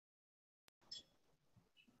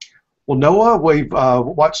Well, Noah, we've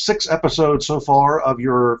watched 6 episodes so far of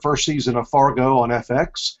your first season of Fargo on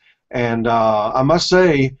FX, and I must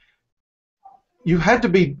say, you had to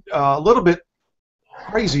be a little bit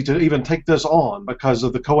crazy to even take this on because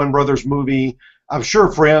of the Coen Brothers movie. I'm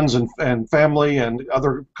sure friends and family and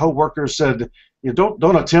other coworkers said, "You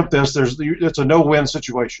don't attempt this. It's a no-win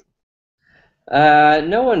situation."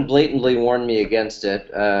 No one blatantly warned me against it,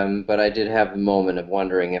 but I did have a moment of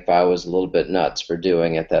wondering if I was a little bit nuts for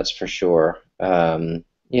doing it. That's for sure.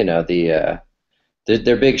 You know, they're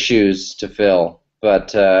big shoes to fill,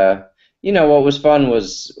 but what was fun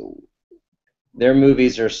was their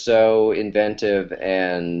movies are so inventive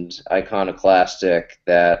and iconoclastic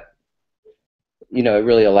that it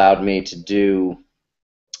really allowed me to do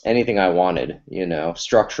anything I wanted,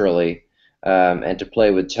 structurally, and to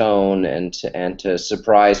play with tone and to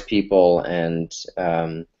surprise people, and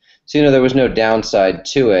so there was no downside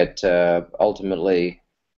to it. Ultimately,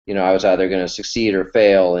 I was either going to succeed or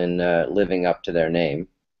fail in living up to their name.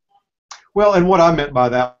 Well, and what I meant by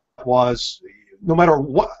that was, no matter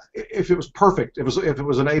what, if it was perfect, if it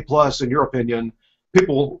was an A plus in your opinion,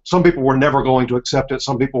 some people were never going to accept it.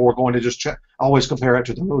 Some people were going to just always compare it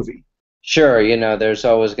to the movie. Sure, there's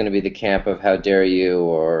always going to be the camp of "how dare you"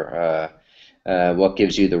 or what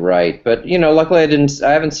gives you the right. But luckily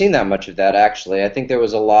I haven't seen that much of that actually. I think there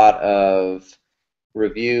was a lot of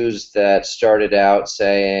reviews that started out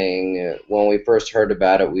saying when we first heard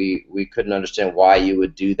about it, we couldn't understand why you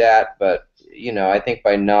would do that. But I think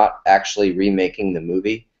by not actually remaking the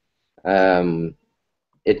movie,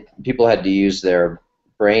 people had to use their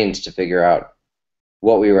brains to figure out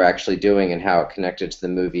what we were actually doing and how it connected to the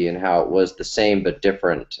movie and how it was the same but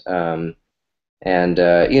different.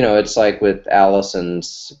 It's like with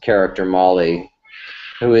Allison's character Molly,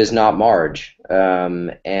 who is not Marge,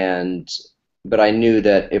 but I knew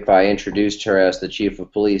that if I introduced her as the chief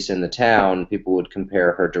of police in the town, people would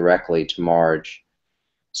compare her directly to Marge.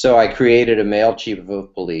 So I created a male chief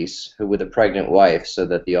of police who with a pregnant wife, so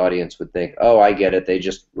that the audience would think, "Oh, I get it. They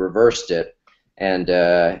just reversed it, and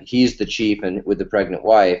he's the chief and with the pregnant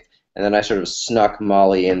wife." And then I sort of snuck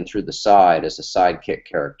Molly in through the side as a sidekick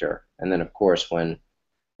character. And then, of course, when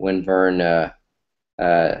Vern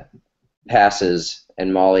passes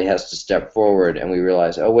and Molly has to step forward, and we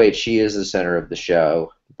realize, oh wait, she is the center of the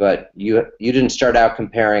show. But you didn't start out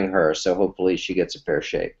comparing her, so hopefully she gets a fair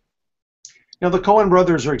shake. Now, the Coen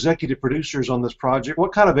brothers are executive producers on this project.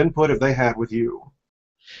 What kind of input have they had with you?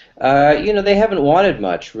 They haven't wanted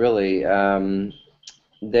much, really.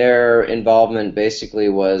 Their involvement basically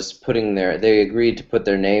was they agreed to put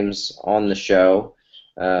their names on the show,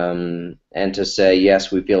 and to say,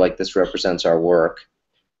 yes, we feel like this represents our work.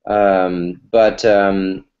 But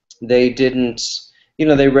they didn't,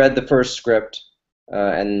 they read the first script,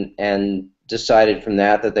 and decided from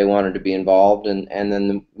that they wanted to be involved, and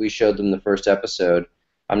then we showed them the first episode.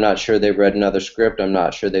 I'm not sure they've read another script. I'm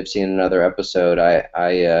not sure they've seen another episode.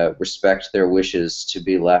 I respect their wishes to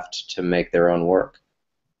be left to make their own work.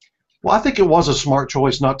 Well, I think it was a smart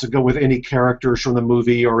choice not to go with any characters from the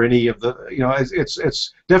movie or any of the,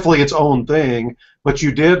 it's definitely its own thing. But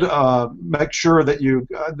you did make sure that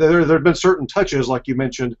there have been certain touches, like you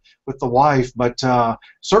mentioned with the wife, but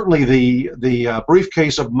certainly the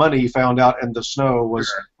briefcase of money found out in the snow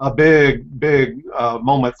was a big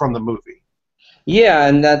moment from the movie. Yeah,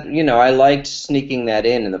 and that, I liked sneaking that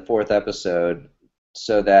in the fourth episode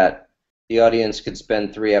so that the audience could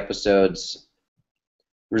spend 3 episodes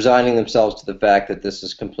resigning themselves to the fact that this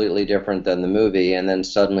is completely different than the movie, and then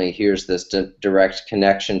suddenly here's this direct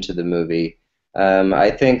connection to the movie. I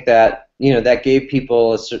think that that gave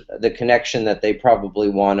people the connection that they probably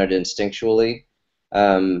wanted instinctually,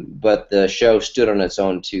 but the show stood on its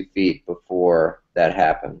own 2 feet before that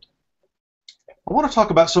happened. I want to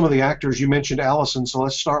talk about some of the actors. You mentioned Allison, so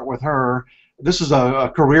let's start with her. This is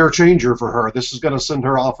a career changer for her. This is going to send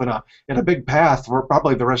her off in a big path for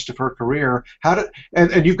probably the rest of her career.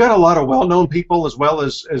 And you've got a lot of well-known people as well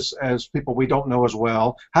as people we don't know as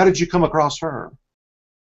well. How did you come across her?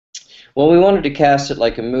 Well, we wanted to cast it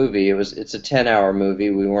like a movie. It's a 10-hour movie.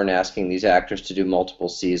 We weren't asking these actors to do multiple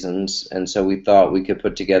seasons, and so we thought we could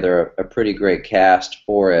put together a pretty great cast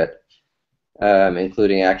for it,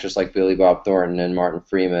 including actors like Billy Bob Thornton and Martin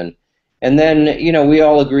Freeman. And then, we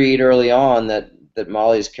all agreed early on that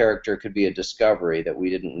Molly's character could be a discovery, that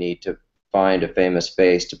we didn't need to find a famous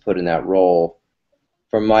face to put in that role.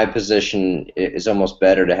 From my position, it is almost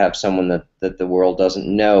better to have someone that the world doesn't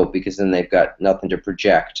know, because then they've got nothing to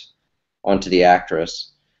project onto the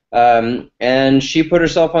actress. And she put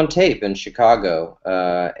herself on tape in Chicago,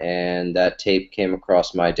 and that tape came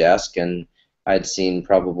across my desk, and I'd seen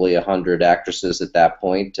probably 100 actresses at that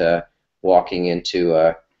point. walking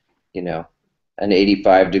into you know, an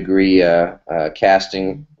 85-degree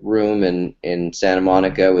casting room in Santa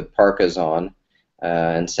Monica with parkas on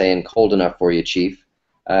and saying, "Cold enough for you, Chief."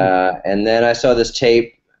 And then I saw this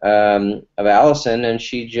tape of Allison, and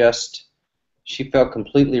she felt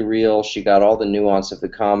completely real. She got all the nuance of the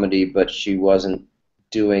comedy, but she wasn't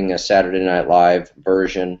doing a Saturday Night Live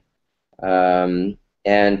version. And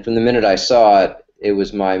from the minute I saw it, it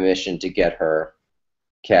was my mission to get her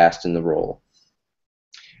cast in the role.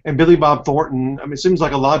 And Billy Bob Thornton, I mean, it seems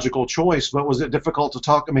like a logical choice, but was it difficult to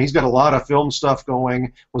talk? I mean, he's got a lot of film stuff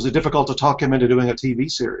going. Was it difficult to talk him into doing a TV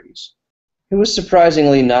series? It was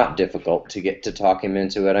surprisingly not difficult to get to talk him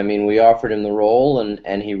into it. I mean, we offered him the role,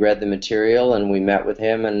 and he read the material, and we met with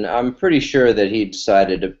him, and I'm pretty sure that he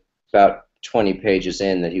decided about 20 pages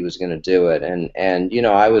in that he was going to do it. And you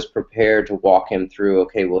know, I was prepared to walk him through,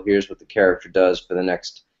 okay, well, here's what the character does for the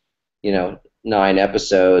next, you know, 9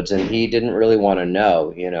 episodes, and he didn't really want to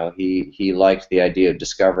know. You know, he liked the idea of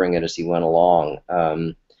discovering it as he went along.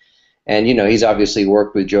 And you know, he's obviously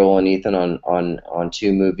worked with Joel and Ethan on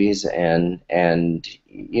 2 movies, and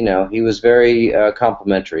you know, he was very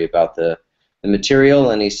complimentary about the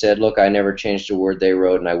material, and he said, "Look, I never changed a word they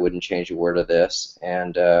wrote, and I wouldn't change a word of this,"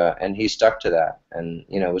 and he stuck to that, and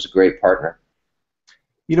you know, it was a great partner.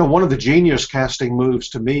 You know, one of the genius casting moves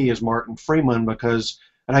to me is Martin Freeman, because,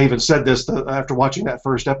 and I even said this after watching that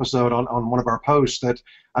first episode on one of our posts, that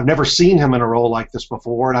I've never seen him in a role like this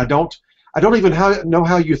before, and I don't even know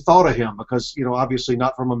how you thought of him, because, you know, obviously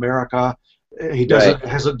not from America. He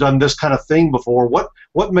hasn't done this kind of thing before.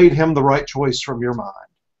 What made him the right choice from your mind?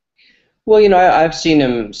 Well, you know, I've seen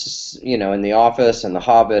him, you know, in The Office and The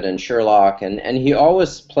Hobbit and Sherlock, and he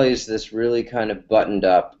always plays this really kind of buttoned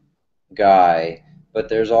up guy, but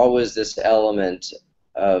there's always this element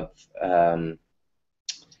of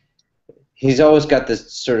he's always got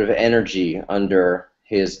this sort of energy under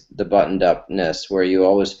the buttoned upness, where you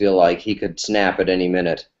always feel like he could snap at any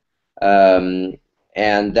minute. And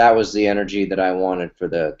that was the energy that I wanted for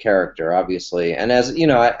the character, obviously. And as you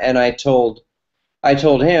know, and I told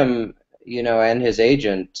him, you know, and his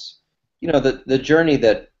agent, you know, the journey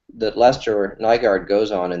that Lester Nygaard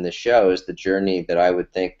goes on in this show is the journey that I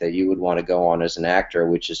would think that you would want to go on as an actor,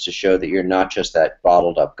 which is to show that you're not just that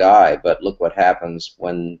bottled up guy, but look what happens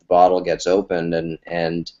when the bottle gets opened,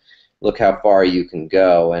 and look how far you can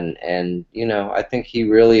go. And you know, I think he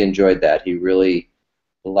really enjoyed that. He really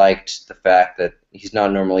liked the fact that he's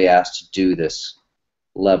not normally asked to do this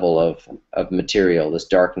level of material, this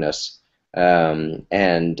darkness. You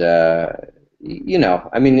know,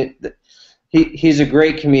 I mean, he's a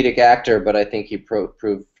great comedic actor, but I think he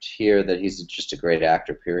proved here that he's just a great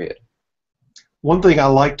actor, period. One thing I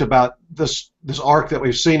liked about this arc that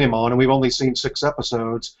we've seen him on, and we've only seen 6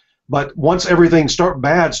 episodes, but once everything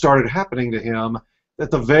bad started happening to him,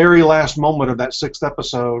 at the very last moment of that 6th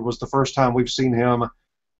episode was the first time we've seen him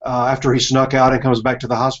after he snuck out and comes back to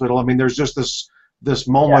the hospital. I mean, there's just this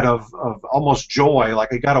moment of almost joy,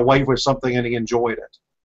 like he got away with something and he enjoyed it.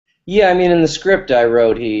 Yeah, I mean, in the script I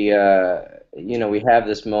wrote, he, you know, we have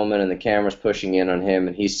this moment and the camera's pushing in on him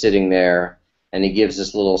and he's sitting there and he gives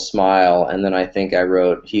this little smile, and then I think I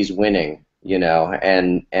wrote, he's winning, you know,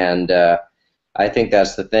 and I think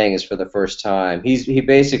that's the thing, is for the first time, he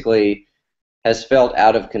basically has felt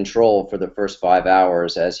out of control for the first 5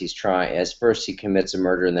 hours as first he commits a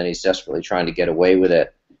murder and then he's desperately trying to get away with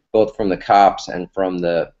it, both from the cops and from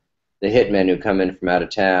the hitmen who come in from out of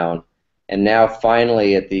town. And now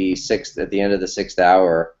finally at the end of the 6th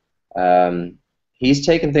hour, he's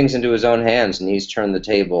taken things into his own hands and he's turned the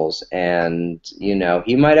tables, and you know,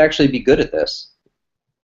 he might actually be good at this.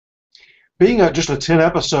 Being just a 10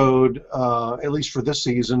 episode, at least for this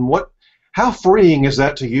season, how freeing is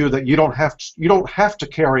that to you, that you don't have to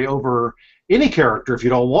carry over any character if you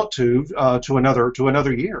don't want to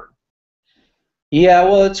another year? Yeah,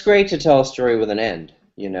 well, it's great to tell a story with an end,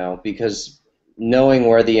 you know, because knowing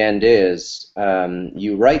where the end is,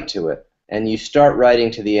 you write to it, and you start writing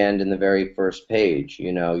to the end in the very first page.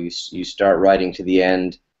 You know, you start writing to the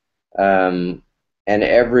end, and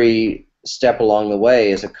every step along the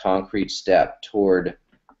way is a concrete step toward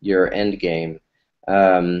your end game.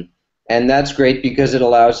 And that's great because it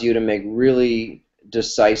allows you to make really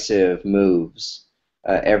decisive moves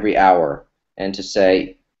every hour, and to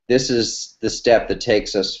say, this is the step that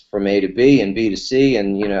takes us from A to B and B to C,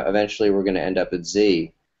 and you know, eventually we're going to end up at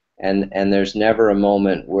Z. And there's never a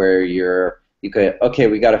moment where you could, okay,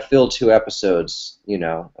 we got to fill 2 episodes, you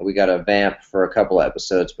know, we got to vamp for a couple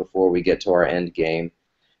episodes before we get to our end game.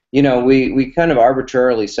 You know, we kind of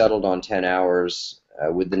arbitrarily settled on 10 hours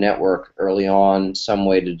with the network early on, some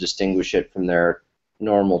way to distinguish it from their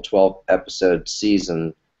normal 12-episode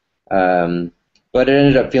season. But it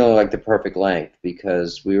ended up feeling like the perfect length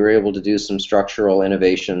because we were able to do some structural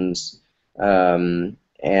innovations, and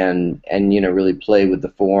really play with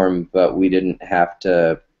the form, but we didn't have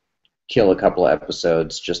to kill a couple of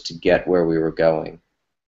episodes just to get where we were going.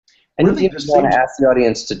 And Really, you this don't want seems. to ask the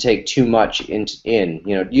audience to take too much in.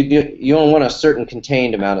 You don't want a certain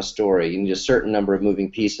contained amount of story. You need a certain number of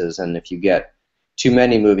moving pieces, and if you get too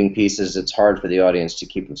many moving pieces, it's hard for the audience to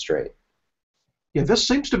keep them straight. Yeah, this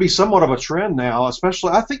seems to be somewhat of a trend now,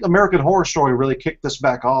 especially I think American Horror Story really kicked this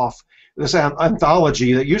back off. This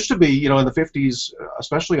anthology that used to be, in the 50s,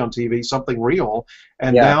 especially on TV, something real,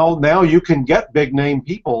 and Yeah, now you can get big name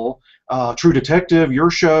people, True Detective,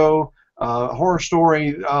 your show, Horror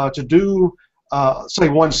Story, to do, say,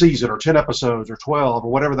 one season or 10 episodes or 12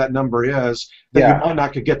 or whatever that number is that you yeah. might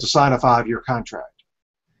not could get to sign a 5-year contract.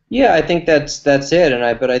 Yeah, I think that's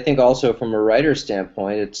it, but I think also from a writer's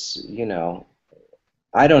standpoint, it's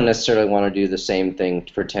I don't necessarily want to do the same thing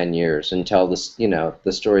for 10 years and tell the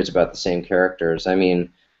stories about the same characters. I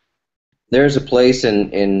mean, there's a place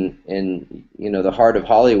in the heart of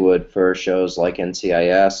Hollywood for shows like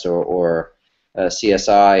NCIS or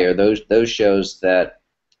CSI or those shows that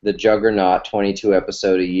the juggernaut 22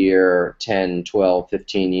 episode a year, 10, 12,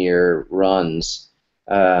 15-year runs.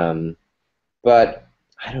 But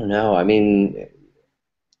I don't know. I mean,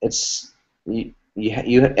 it's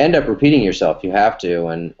you end up repeating yourself. You have to,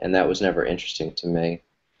 and that was never interesting to me.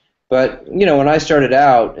 But when I started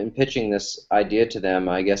out and pitching this idea to them,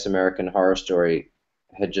 I guess American Horror Story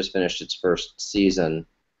had just finished its first season,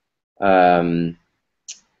 um,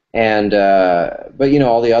 and but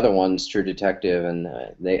all the other ones, True Detective, and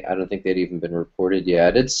I don't think they'd even been reported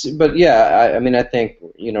yet. But yeah, I mean, I think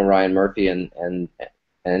Ryan Murphy and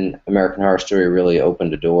American Horror Story really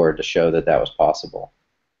opened a door to show that was possible.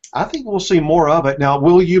 I think we'll see more of it. Now,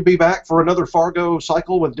 will you be back for another Fargo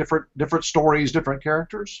cycle with different stories, different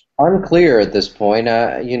characters? Unclear at this point.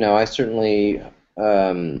 I certainly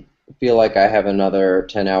feel like I have another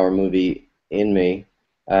 10-hour movie in me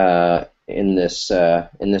in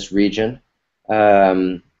this region.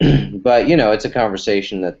 But it's a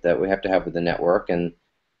conversation that we have to have with the network, and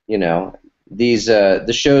these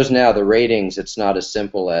the shows now, the ratings. It's not as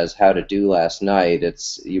simple as How to Do Last Night.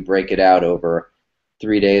 It's you break it out over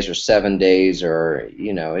 3 days or 7 days, or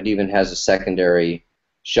it even has a secondary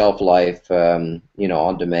shelf life, on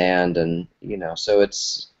demand, and so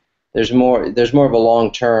there's more of a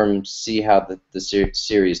long term see how the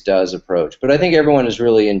series does approach. But I think everyone is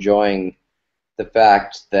really enjoying the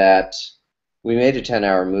fact that we made a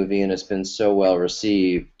 10-hour movie and it's been so well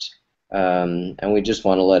received, and we just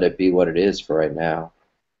want to let it be what it is for right now.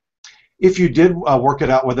 If you did work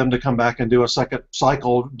it out with them to come back and do a second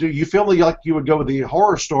cycle, do you feel like you would go with the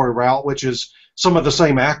Horror Story route, which is some of the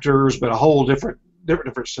same actors but a whole different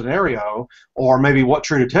scenario, or maybe what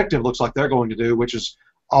True Detective looks like they're going to do, which is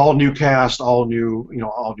all new cast, all new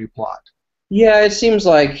plot? Yeah, it seems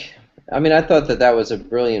like. I mean, I thought that was a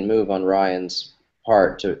brilliant move on Ryan's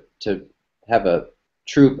part to have a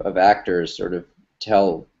troupe of actors sort of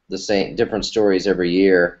tell the same different stories every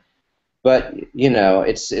year. But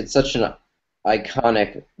it's such an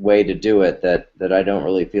iconic way to do it that I don't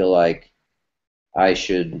really feel like I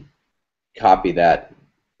should copy that.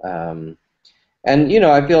 And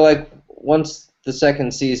I feel like once the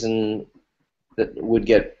second season that would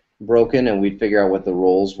get broken and we'd figure out what the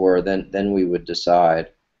roles were, then we would decide,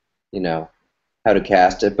 how to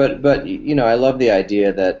cast it. But I love the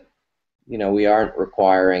idea that we aren't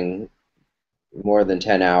requiring more than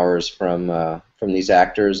 10 hours from these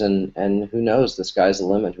actors, and who knows, the sky's the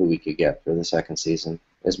limit who we could get for the second season,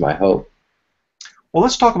 is my hope. Well,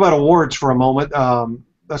 let's talk about awards for a moment.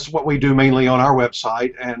 That's what we do mainly on our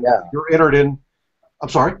website, and Yeah. you're entered in. I'm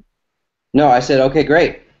sorry. No, I said, okay,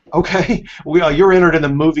 great. Okay, you're entered in the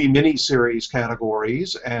movie miniseries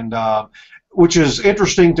categories, and which is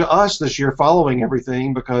interesting to us this year, following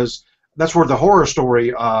everything, because that's where the Horror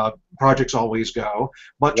Story projects always go.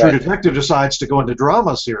 But True Right. Detective decides to go into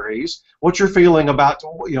drama series. What's your feeling about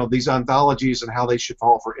these anthologies and how they should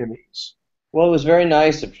fall for Emmys? Well, it was very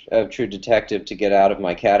nice of True Detective to get out of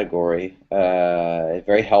my category.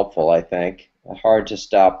 Very helpful, I think. Hard to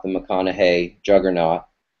stop the McConaughey juggernaut.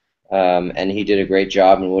 And he did a great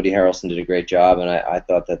job, and Woody Harrelson did a great job, and I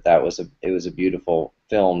thought that was a beautiful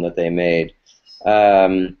film that they made.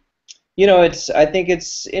 I think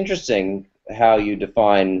it's interesting how you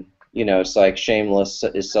define. It's like Shameless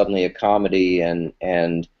is suddenly a comedy, and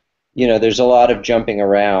there's a lot of jumping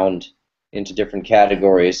around into different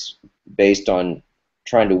categories based on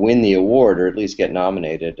trying to win the award or at least get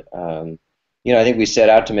nominated. I think we set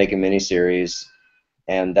out to make a miniseries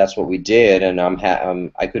and that's what we did, and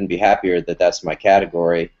I couldn't be happier that that's my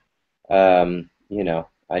category. I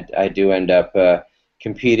do end up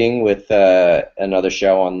competing with another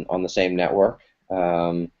show on the same network,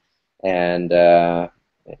 and I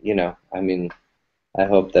mean, I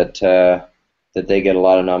hope that they get a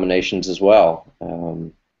lot of nominations as well.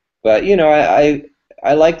 But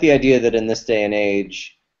I like the idea that in this day and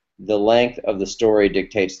age, the length of the story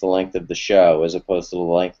dictates the length of the show, as opposed to the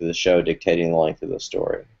length of the show dictating the length of the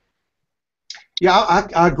story. Yeah,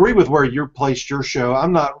 I agree with where you placed your show.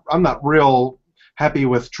 I'm not real happy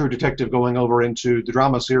with True Detective going over into the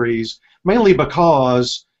drama series, mainly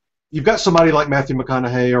because you've got somebody like Matthew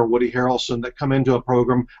McConaughey or Woody Harrelson that come into a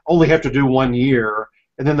program, only have to do 1 year,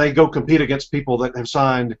 and then they go compete against people that have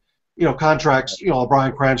signed, contracts,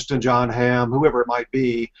 Bryan Cranston, John Hamm, whoever it might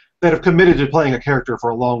be, that have committed to playing a character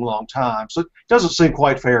for a long, long time. So it doesn't seem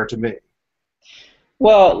quite fair to me.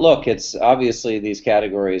 Well, look, it's obviously these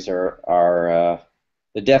categories are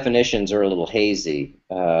the definitions are a little hazy.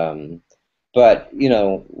 But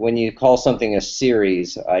when you call something a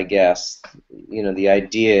series, I guess the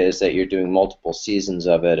idea is that you're doing multiple seasons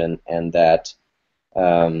of it, and that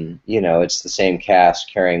it's the same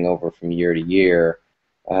cast carrying over from year to year.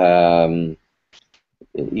 I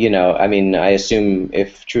mean, I assume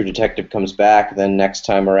if True Detective comes back, then next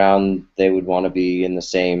time around they would want to be in the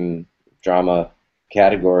same drama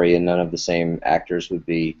category, and none of the same actors would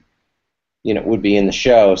be in the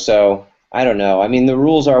show. So I don't know. I mean, the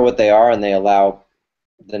rules are what they are, and they allow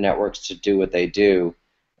the networks to do what they do.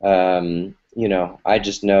 I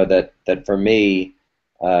just know that for me,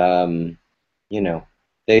 they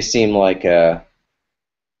seem like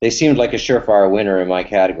they seemed like a surefire winner in my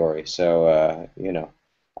category. So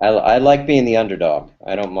I like being the underdog.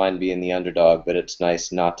 I don't mind being the underdog, but it's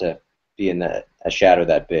nice not to be in a shadow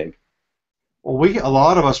that big. Well, a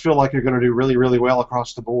lot of us feel like you're going to do really, really well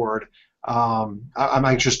across the board. I'm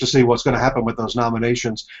anxious to see what's going to happen with those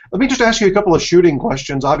nominations. Let me just ask you a couple of shooting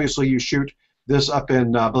questions. Obviously, you shoot this up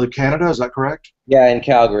in, I believe, Canada. Is that correct? Yeah, in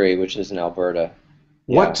Calgary, which is in Alberta.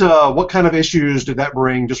 Yeah. What kind of issues did that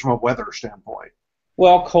bring, just from a weather standpoint?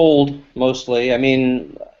 Well, cold mostly. I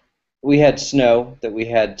mean, we had snow that we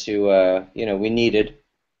had to, we needed.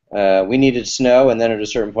 We needed snow, and then at a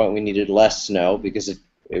certain point we needed less snow because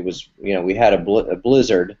it was, we had a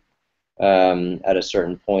blizzard at a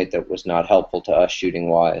certain point that was not helpful to us shooting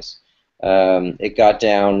wise. It got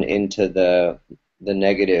down into the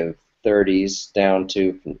negative 30s, down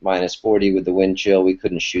to minus 40 with the wind chill. We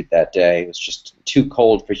couldn't shoot that day. It was just too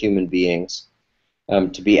cold for human beings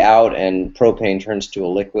to be out, and propane turns to a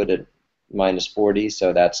liquid at minus 40,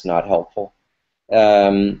 so that's not helpful.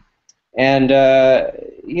 So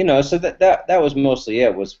that was mostly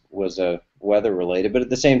it. Was weather related, but at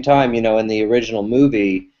the same time, in the original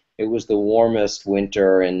movie, it was the warmest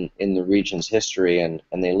winter in the region's history, and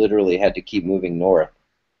they literally had to keep moving north.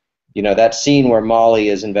 That scene where Molly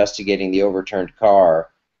is investigating the overturned car,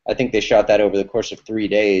 I think they shot that over the course of 3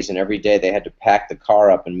 days, and every day they had to pack the car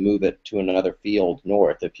up and move it to another field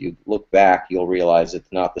north. If you look back, you'll realize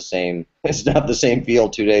it's not the same. It's not the same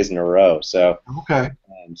field 2 days in a row. So, okay.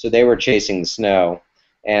 So they were chasing the snow,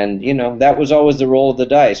 and that was always the roll of the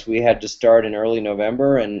dice. We had to start in early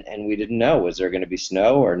November, and we didn't know, was there going to be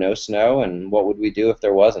snow or no snow, and what would we do if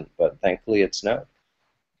there wasn't. But thankfully, it snowed.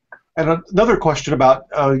 And another question about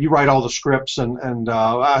you write all the scripts, and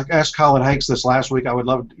I asked Colin Hanks this last week. I would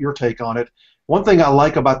love your take on it. One thing I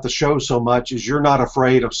like about the show so much is you're not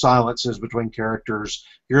afraid of silences between characters.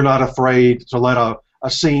 You're not afraid to let a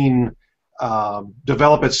scene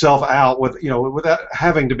develop itself out without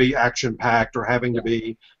having to be action-packed or having to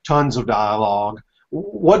be tons of dialogue.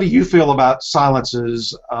 What do you feel about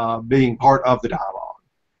silences being part of the dialogue?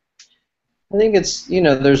 I think it's,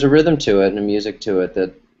 there's a rhythm to it and a music to it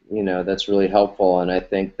that, that's really helpful, and I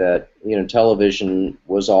think that, television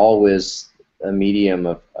was always a medium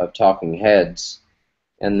of talking heads,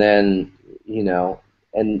 and then,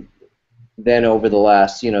 and then over the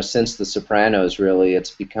last, since The Sopranos, really,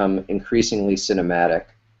 it's become increasingly cinematic,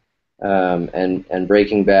 and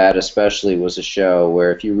Breaking Bad especially was a show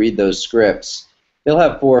where if you read those scripts, they'll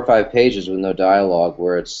have 4 or 5 pages with no dialogue,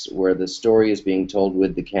 where the story is being told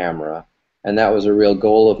with the camera, and that was a real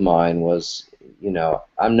goal of mine. Was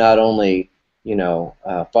I'm not only,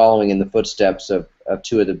 following in the footsteps of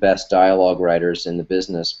 2 of the best dialogue writers in the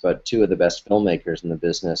business, but 2 of the best filmmakers in the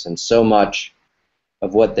business, and so much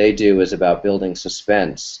of what they do is about building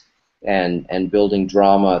suspense and building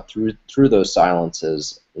drama through those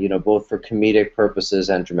silences, both for comedic purposes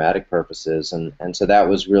and dramatic purposes, and so that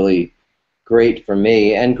was really great for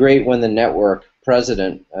me, and great when the network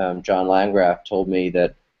president, John Landgraf, told me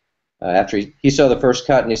that after he saw the first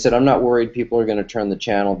cut, and he said, "I'm not worried people are going to turn the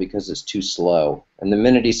channel because it's too slow." And the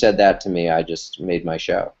minute he said that to me, I just made my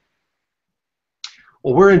show.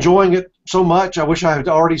 Well, we're enjoying it so much. I wish I had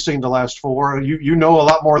already seen the last four. You know a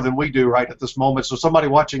lot more than we do right at this moment. So somebody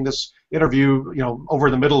watching this interview, over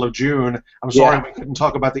the middle of June, I'm sorry Yeah. we couldn't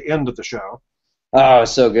talk about the end of the show. Oh,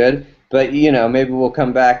 so good. But maybe we'll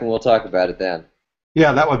come back and we'll talk about it then.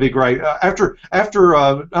 Yeah, that would be great. After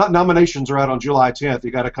nominations are out on July 10th, you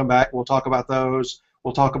got to come back. We'll talk about those.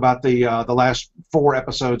 We'll talk about the last four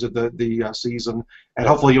episodes of the season, and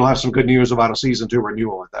hopefully you'll have some good news about a season 2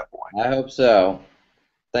 renewal at that point. I hope so.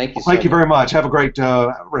 Thank you Well, so thank you much. very much. Have a great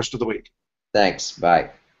rest of the week. Thanks.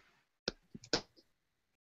 Bye.